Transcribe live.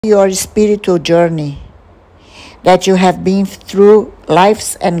your spiritual journey, that you have been through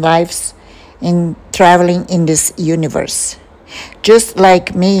lives and lives in traveling in this universe. Just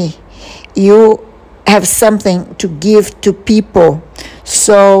like me, you have something to give to people,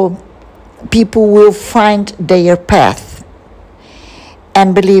 so people will find their path.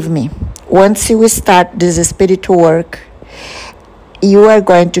 And believe me, once you start this spiritual work, you are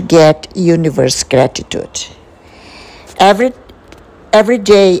going to get universe gratitude. Every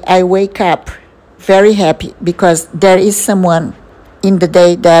day I wake up very happy because there is someone in the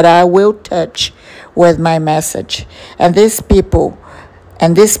day that I will touch with my message. And these people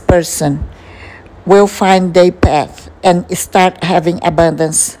and this person will find their path and start having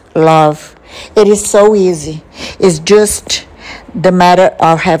abundance, love. It is so easy. It's just the matter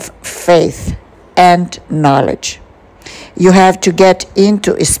of have faith and knowledge. You have to get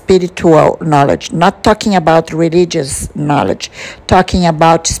into spiritual knowledge, not talking about religious knowledge, talking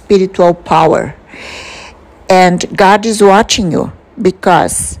about spiritual power. And God is watching you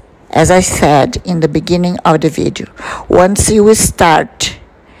because, as I said in the beginning of the video, once you start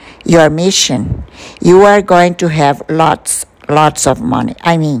your mission, you are going to have lots of money.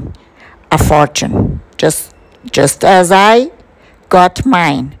 I mean, a fortune. Just as I got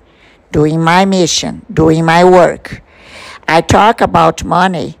mine, doing my mission, doing my work. I talk about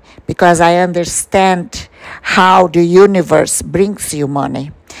money because I understand how the universe brings you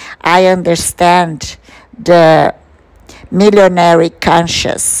money. I understand the millionaire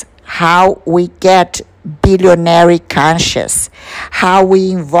conscious, how we get billionaire conscious, how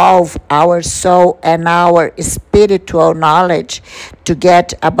we involve our soul and our spiritual knowledge to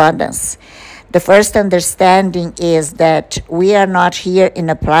get abundance. The first understanding is that we are not here in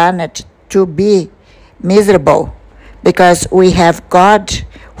a planet to be miserable, because we have God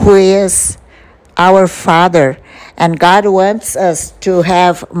who is our Father, and God wants us to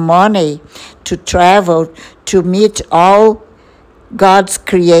have money, to travel, to meet all God's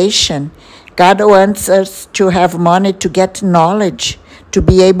creation. God wants us to have money to get knowledge, to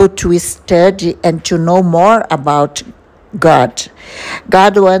be able to study and to know more about God.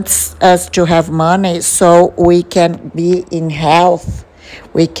 God wants us to have money so we can be in health.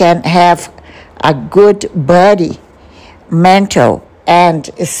 We can have a good body, mental and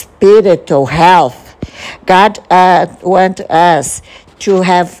spiritual health. God wants us to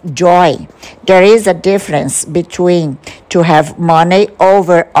have joy. There is a difference between to have money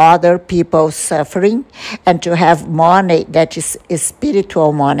over other people's suffering and to have money that is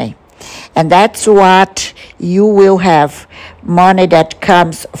spiritual money. And that's what you will have, money that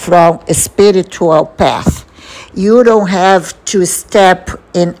comes from a spiritual path. You don't have to step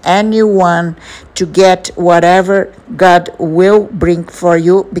in anyone to get whatever God will bring for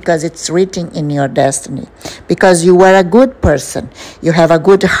you because it's written in your destiny. Because you are a good person. You have a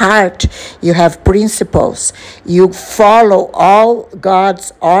good heart. You have principles. You follow all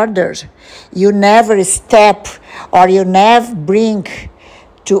God's orders. You never step or you never bring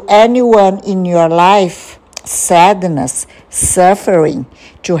to anyone in your life sadness, suffering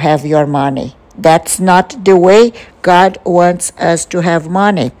to have your money. That's not the way God wants us to have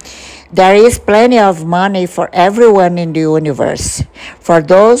money. There is plenty of money for everyone in the universe. For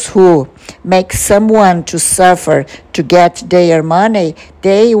those who make someone to suffer to get their money,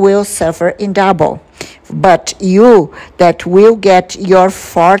 they will suffer in double. But you that will get your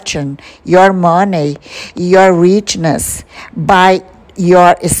fortune, your money, your richness by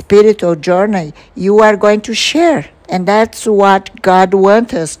your spiritual journey, you are going to share. And that's what God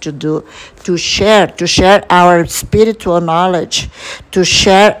wants us to do, to share our spiritual knowledge, to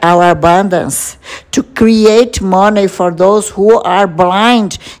share our abundance, to create money for those who are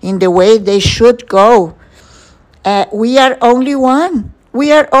blind in the way they should go. We are only one.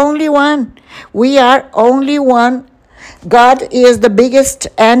 We are only one. We are only one. God is the biggest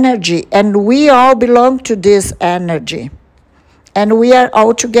energy, and we all belong to this energy. And we are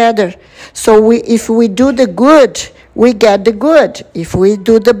all together. So if we do the good, we get the good. If we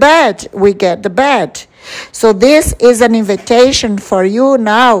do the bad, we get the bad. So this is an invitation for you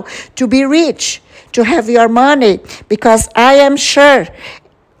now to be rich, to have your money, because I am sure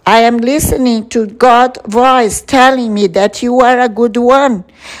I am listening to God's voice telling me that you are a good one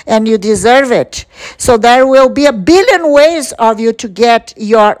and you deserve it. So there will be a billion ways of you to get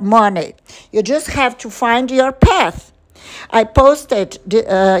your money. You just have to find your path. I posted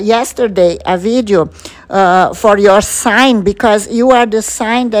yesterday a video for your sign, because you are the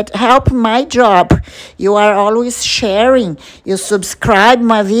sign that help my job. You are always sharing. You subscribe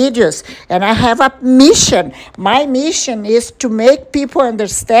my videos. And I have a mission. My mission is to make people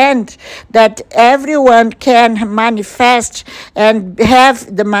understand that everyone can manifest and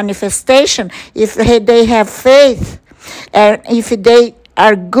have the manifestation if they have faith, and if they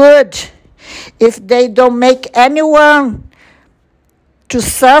are good, if they don't make anyone to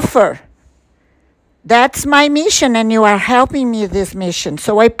suffer. That's my mission, and you are helping me this mission.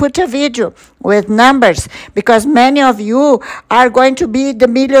 So I put a video with numbers, because many of you are going to be the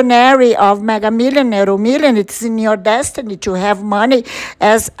millionaire of Mega Millionaire or Million. It's in your destiny to have money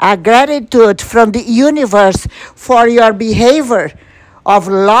as a gratitude from the universe for your behavior of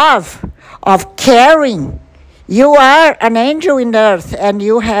love, of caring. You are an angel in the earth, and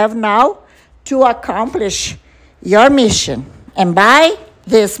you have now to accomplish your mission. And by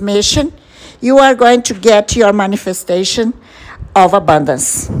this mission, you are going to get your manifestation of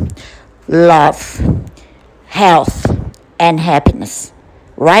abundance, love, health, and happiness.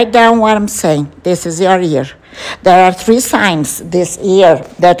 Write down what I'm saying. This is your year. There are 3 signs this year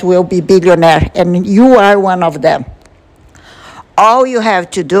that will be billionaire, and you are one of them. All you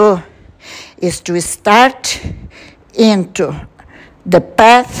have to do is to start into the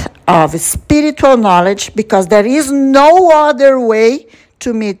path of spiritual knowledge, because there is no other way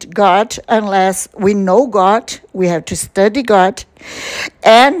to meet God unless we know God. We have to study God.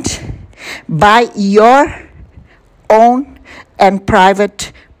 And by your own and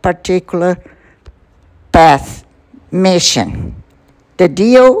private particular path, mission. The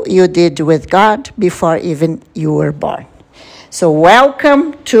deal you did with God before even you were born. So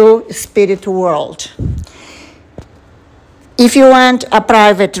welcome to Spirit World. If you want a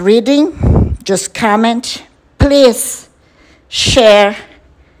private reading, just comment. Please share,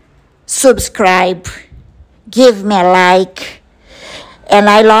 subscribe, give me a like. And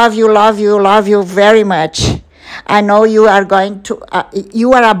I love you very much. I know you are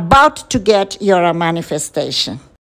about to get your manifestation.